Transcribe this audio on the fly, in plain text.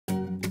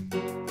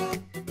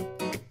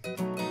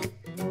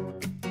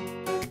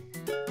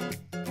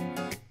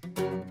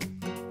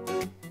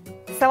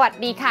สวัส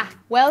ดีค่ะ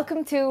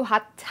Welcome to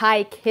Hot Thai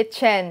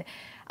Kitchen.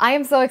 I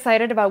am so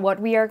excited about what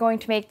we are going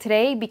to make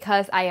today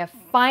because I have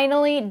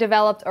finally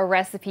developed a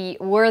recipe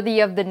worthy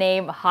of the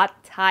name Hot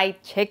Thai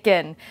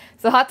Chicken.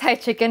 So Hot Thai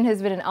Chicken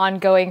has been an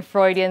ongoing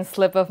Freudian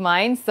slip of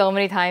mine. So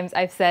many times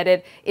I've said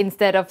it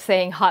instead of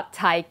saying Hot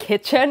Thai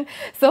Kitchen.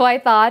 So I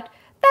thought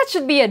that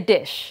should be a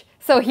dish.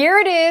 So here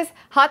it is,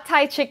 Hot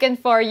Thai Chicken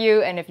for you.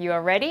 And if you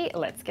are ready,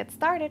 let's get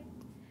started.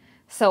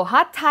 So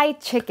Hot Thai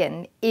Chicken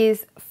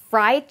is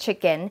fried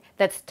chicken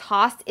that's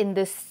tossed in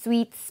this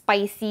sweet,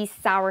 spicy,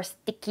 sour,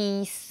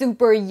 sticky,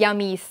 super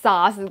yummy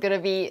sauce. It's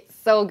gonna be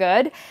so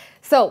good.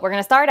 So we're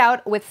gonna start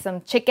out with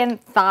some chicken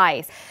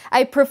thighs.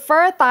 I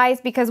prefer thighs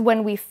because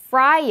when we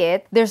fry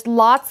it, there's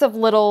lots of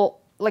little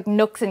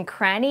nooks and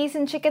crannies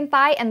in chicken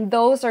thigh, and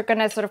those are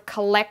gonna sort of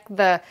collect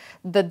the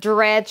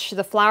dredge,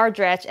 the flour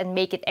dredge, and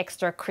make it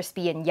extra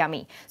crispy and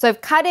yummy. So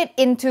I've cut it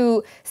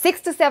into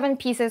 6 to 7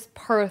 pieces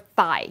per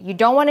thigh. You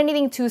don't want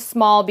anything too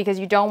small because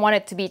you don't want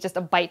it to be just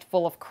a bite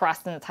full of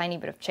crust and a tiny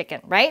bit of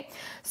chicken, right?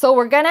 So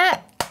we're gonna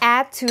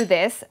add to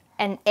this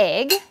an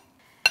egg.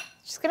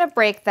 Just gonna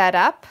break that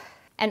up.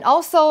 And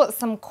also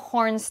some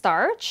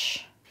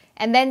cornstarch.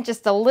 And then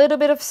just a little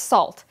bit of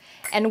salt.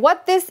 And what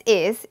this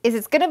is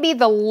it's gonna be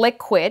the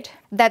liquid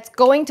that's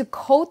going to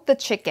coat the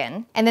chicken,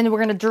 and then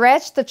we're gonna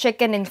dredge the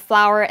chicken in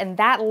flour, and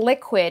that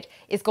liquid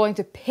is going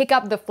to pick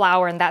up the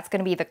flour, and that's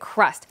gonna be the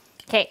crust.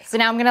 Okay, so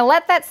now I'm gonna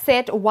let that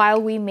sit while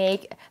we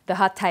make the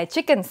Hot Thai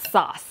chicken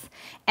sauce.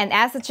 And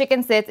as the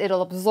chicken sits,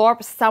 it'll absorb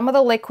some of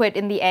the liquid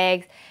in the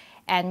eggs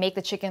and make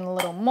the chicken a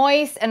little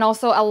moist, and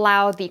also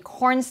allow the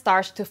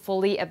cornstarch to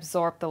fully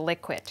absorb the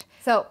liquid.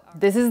 So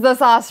this is the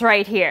sauce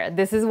right here.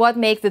 This is what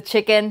makes the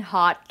chicken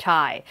hot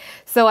Thai.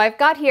 So I've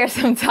got here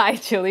some Thai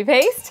chili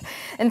paste.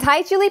 And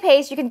Thai chili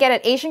paste you can get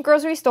at Asian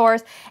grocery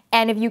stores.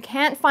 And if you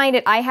can't find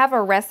it, I have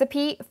a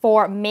recipe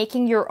for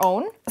making your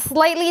own.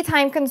 Slightly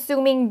time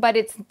consuming, but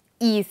it's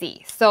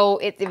easy. So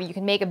if you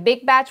can make a big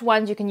batch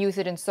once, you can use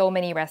it in so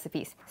many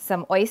recipes.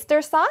 Some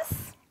oyster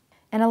sauce.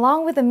 And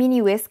along with a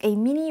mini whisk, a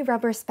mini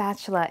rubber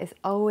spatula is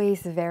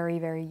always very,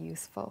 very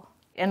useful.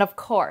 And of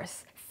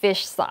course,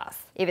 fish sauce.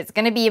 If it's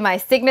gonna be my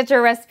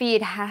signature recipe,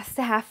 it has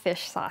to have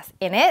fish sauce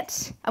in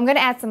it. I'm gonna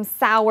add some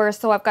sour,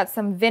 so I've got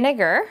some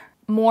vinegar,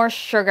 more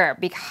sugar,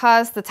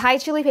 because the Thai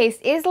chili paste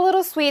is a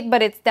little sweet,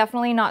 but it's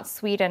definitely not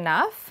sweet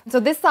enough. So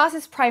this sauce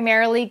is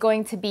primarily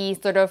going to be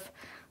sort of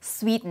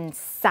sweet and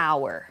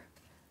sour.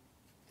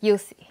 You'll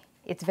see,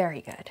 it's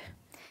very good.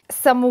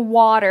 Some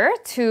water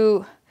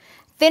to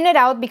thin it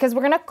out because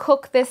we're gonna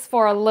cook this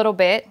for a little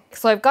bit.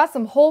 So I've got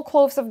some whole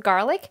cloves of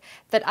garlic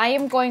that I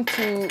am going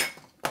to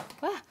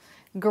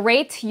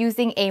grate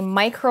using a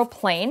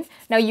microplane.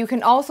 Now you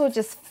can also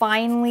just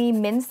finely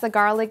mince the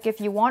garlic if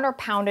you want, or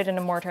pound it in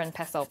a mortar and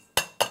pestle.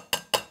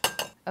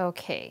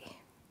 Okay.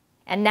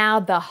 And now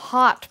the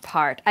hot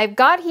part. I've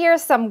got here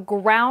some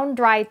ground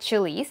dried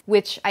chilies,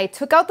 which I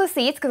took out the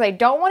seeds because I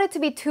don't want it to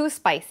be too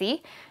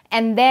spicy.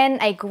 And then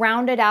I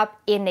ground it up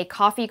in a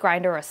coffee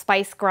grinder or a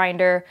spice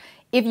grinder.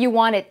 If you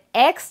want it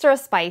extra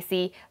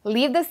spicy,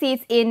 leave the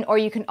seeds in, or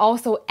you can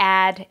also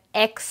add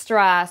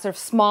extra sort of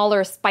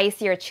smaller,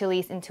 spicier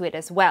chilies into it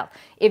as well.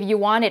 If you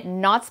want it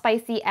not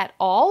spicy at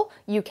all,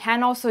 you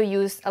can also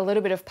use a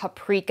little bit of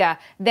paprika.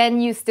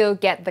 Then you still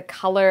get the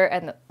color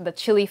and the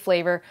chili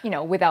flavor,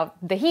 without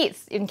the heat,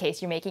 in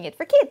case you're making it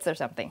for kids or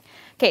something.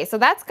 Okay, so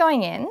that's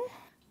going in.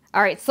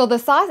 All right, so the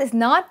sauce is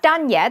not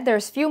done yet.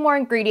 There's a few more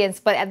ingredients,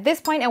 but at this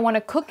point I want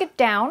to cook it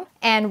down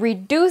and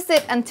reduce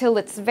it until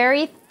it's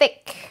very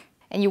thick.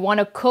 And you want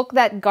to cook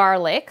that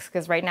garlic,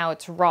 because right now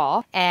it's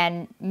raw,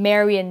 and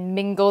marry and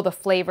mingle the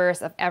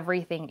flavors of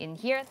everything in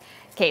here.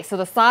 Okay, so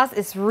the sauce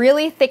is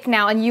really thick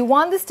now, and you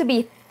want this to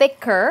be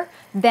thicker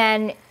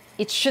than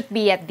it should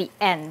be at the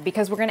end,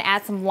 because we're going to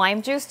add some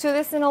lime juice to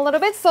this in a little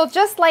bit. So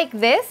just like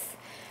this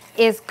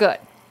is good.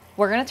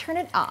 We're going to turn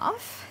it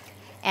off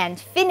and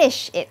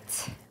finish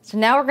it. So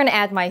now we're gonna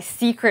add my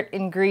secret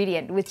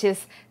ingredient, which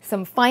is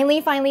some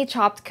finely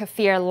chopped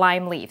kaffir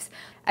lime leaves.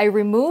 I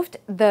removed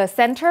the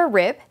center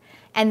rib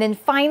and then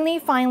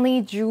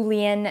finely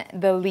julienne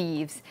the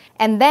leaves.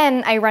 And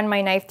then I run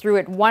my knife through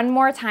it one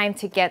more time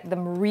to get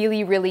them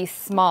really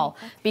small,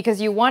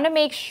 because you want to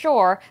make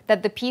sure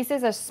that the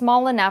pieces are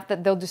small enough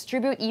that they'll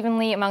distribute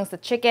evenly amongst the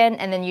chicken,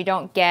 and then you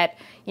don't get,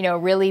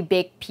 really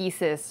big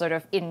pieces sort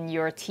of in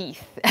your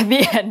teeth at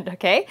the end,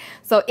 okay?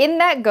 So in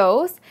that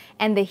goes,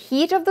 and the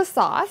heat of the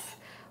sauce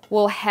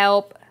will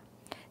help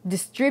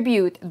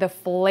distribute the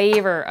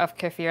flavor of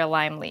kaffir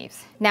lime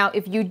leaves. Now,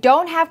 if you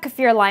don't have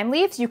kaffir lime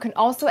leaves, you can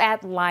also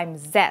add lime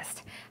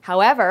zest.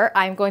 However,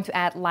 I'm going to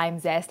add lime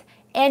zest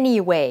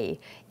anyway,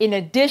 in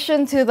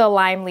addition to the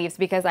lime leaves,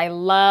 because I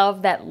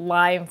love that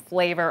lime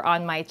flavor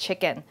on my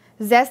chicken.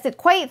 Zest it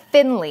quite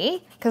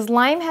thinly, because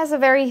lime has a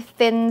very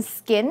thin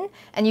skin,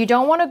 and you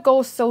don't want to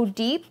go so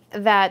deep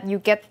that you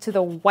get to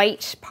the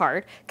white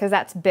part, because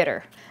that's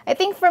bitter. I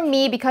think for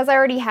me, because I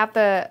already have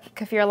the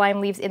kaffir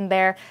lime leaves in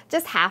there,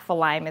 just half a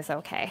lime is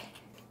okay.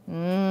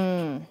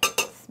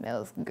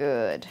 Smells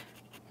good.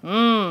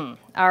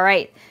 All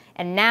right,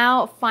 and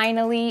now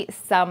finally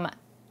some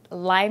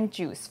lime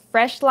juice,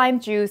 fresh lime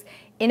juice,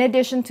 in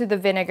addition to the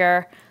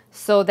vinegar,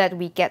 so that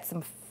we get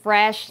some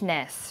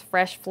freshness,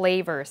 fresh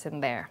flavors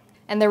in there.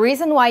 And the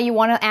reason why you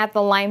want to add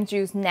the lime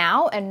juice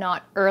now and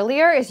not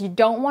earlier is you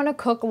don't want to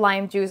cook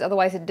lime juice,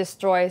 otherwise it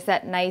destroys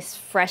that nice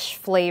fresh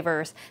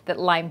flavors that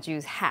lime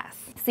juice has.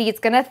 See, it's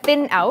gonna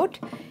thin out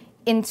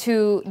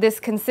into this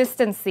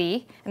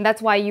consistency, and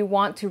that's why you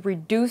want to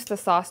reduce the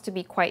sauce to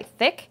be quite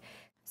thick.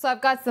 So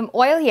I've got some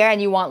oil here,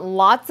 and you want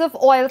lots of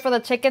oil for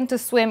the chicken to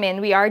swim in.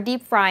 We are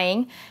deep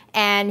frying,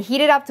 and heat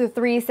it up to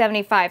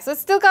 375. So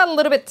it's still got a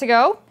little bit to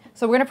go.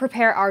 So we're gonna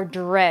prepare our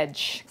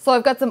dredge. So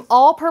I've got some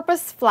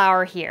all-purpose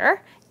flour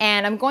here,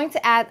 and I'm going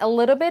to add a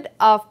little bit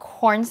of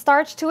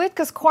cornstarch to it,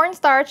 because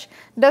cornstarch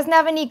doesn't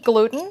have any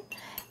gluten,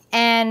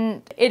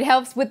 and it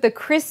helps with the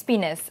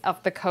crispiness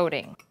of the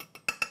coating.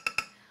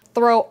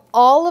 Throw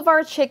all of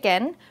our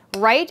chicken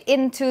right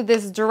into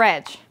this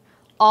dredge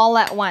all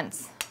at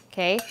once,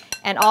 okay?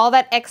 And all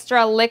that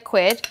extra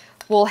liquid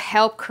will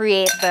help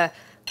create the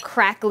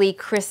crackly,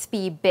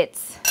 crispy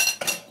bits.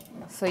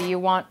 So you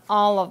want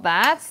all of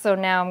that. So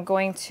now I'm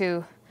going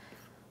to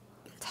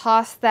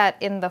toss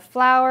that in the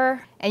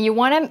flour. And you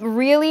want to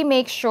really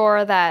make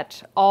sure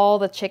that all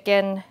the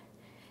chicken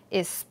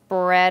is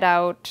spread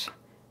out,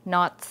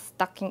 not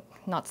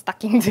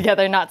sticking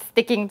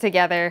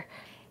together.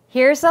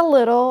 Here's a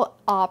little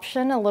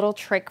option, a little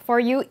trick for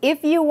you.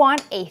 If you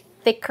want a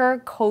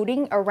thicker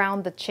coating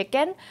around the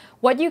chicken,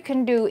 what you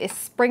can do is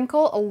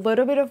sprinkle a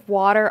little bit of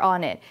water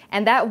on it.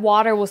 And that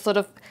water will sort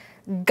of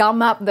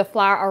gum up the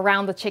flour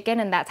around the chicken,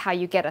 and that's how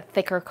you get a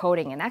thicker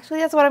coating. And actually,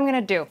 that's what I'm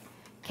gonna do.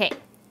 Okay,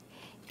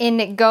 in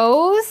it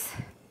goes.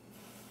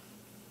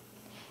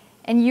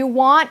 And you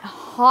want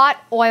hot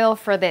oil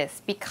for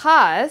this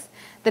because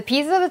the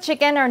pieces of the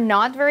chicken are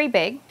not very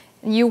big.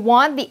 You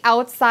want the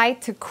outside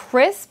to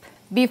crisp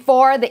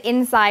before the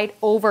inside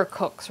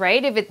overcooks,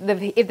 right?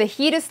 If the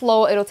heat is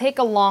low, it'll take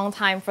a long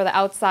time for the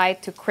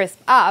outside to crisp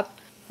up.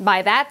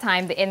 By that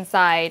time, the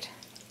inside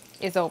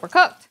is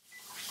overcooked.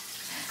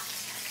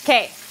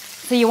 Okay,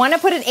 so you want to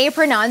put an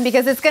apron on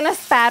because it's gonna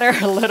spatter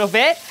a little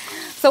bit.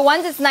 So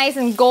once it's nice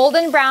and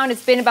golden brown,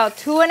 it's been about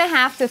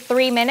 2.5 to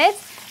 3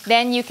 minutes,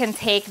 then you can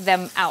take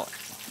them out,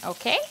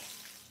 okay?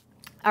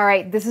 All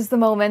right, this is the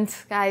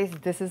moment, guys,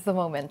 this is the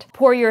moment.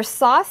 Pour your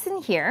sauce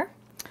in here.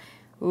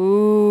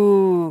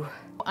 Ooh,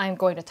 I'm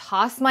going to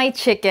toss my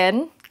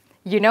chicken.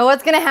 You know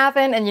what's gonna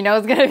happen and you know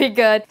it's gonna be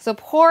good. So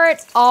pour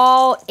it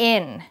all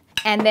in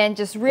and then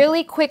just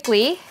really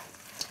quickly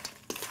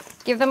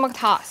give them a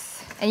toss.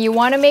 And you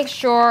wanna make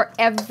sure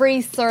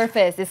every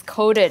surface is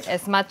coated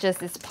as much as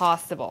is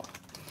possible.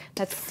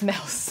 That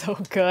smells so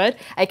good.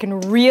 I can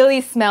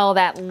really smell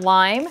that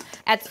lime.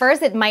 At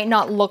first, it might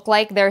not look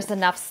like there's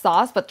enough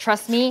sauce, but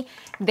trust me,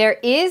 there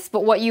is.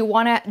 But what you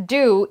wanna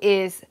do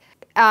is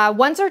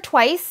once or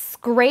twice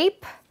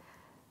scrape,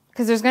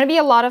 because there's gonna be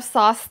a lot of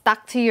sauce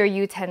stuck to your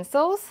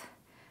utensils,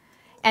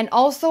 and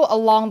also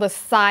along the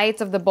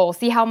sides of the bowl.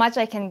 See how much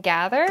I can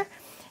gather?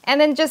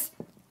 And then just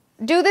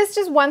do this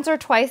just once or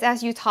twice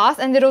as you toss,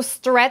 and it'll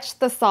stretch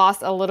the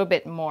sauce a little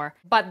bit more.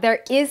 But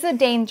there is a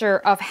danger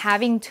of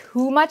having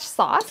too much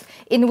sauce,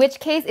 in which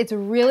case it's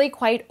really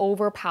quite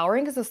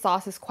overpowering because the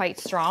sauce is quite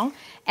strong,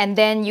 and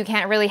then you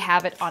can't really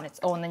have it on its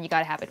own. Then you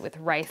gotta have it with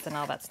rice and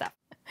all that stuff.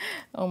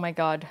 Oh my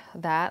God,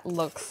 that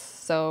looks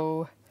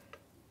so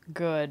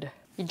good.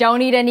 You don't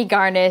need any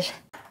garnish.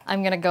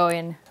 I'm gonna go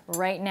in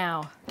right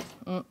now.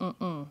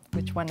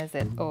 Which one is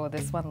it? Oh,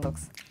 this one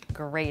looks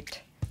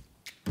great.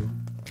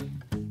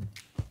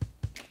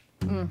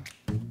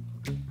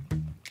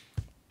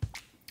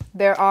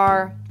 There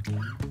are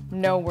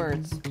no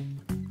words.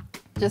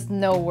 Just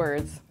no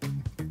words.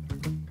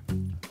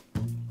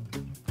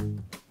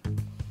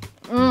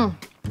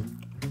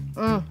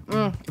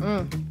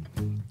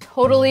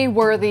 Totally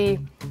worthy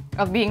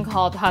of being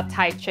called hot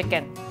Thai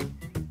chicken.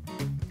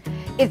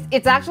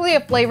 It's actually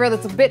a flavor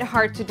that's a bit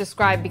hard to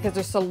describe because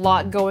there's a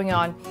lot going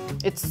on.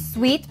 It's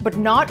sweet, but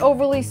not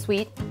overly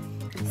sweet.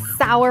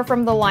 Sour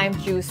from the lime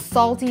juice,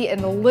 salty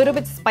and a little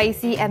bit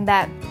spicy, and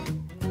that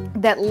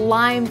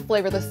lime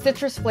flavor, the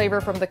citrus flavor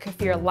from the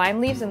kaffir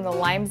lime leaves and the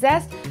lime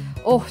zest,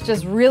 oh,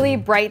 just really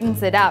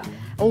brightens it up.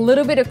 A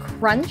little bit of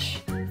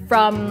crunch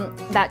from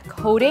that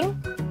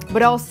coating,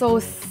 but also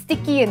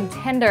sticky and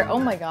tender. Oh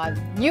my God,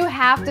 you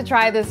have to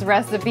try this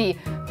recipe.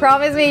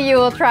 Promise me you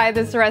will try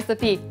this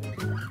recipe.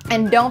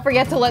 And don't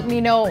forget to let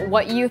me know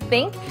what you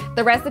think.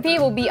 The recipe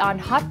will be on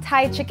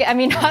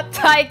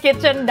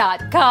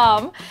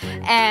hotthaikitchen.com.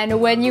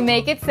 And when you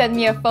make it, send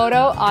me a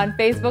photo on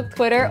Facebook,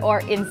 Twitter,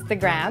 or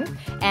Instagram.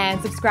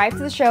 And subscribe to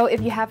the show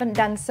if you haven't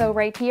done so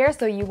right here,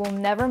 so you will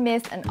never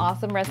miss an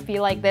awesome recipe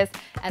like this.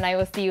 And I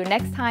will see you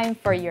next time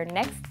for your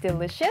next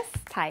delicious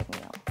Thai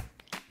meal.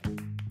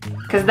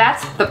 Because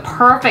that's the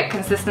perfect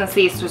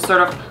consistency to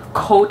sort of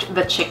coat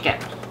the chicken.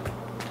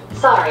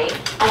 Sorry,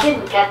 I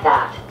didn't get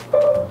that.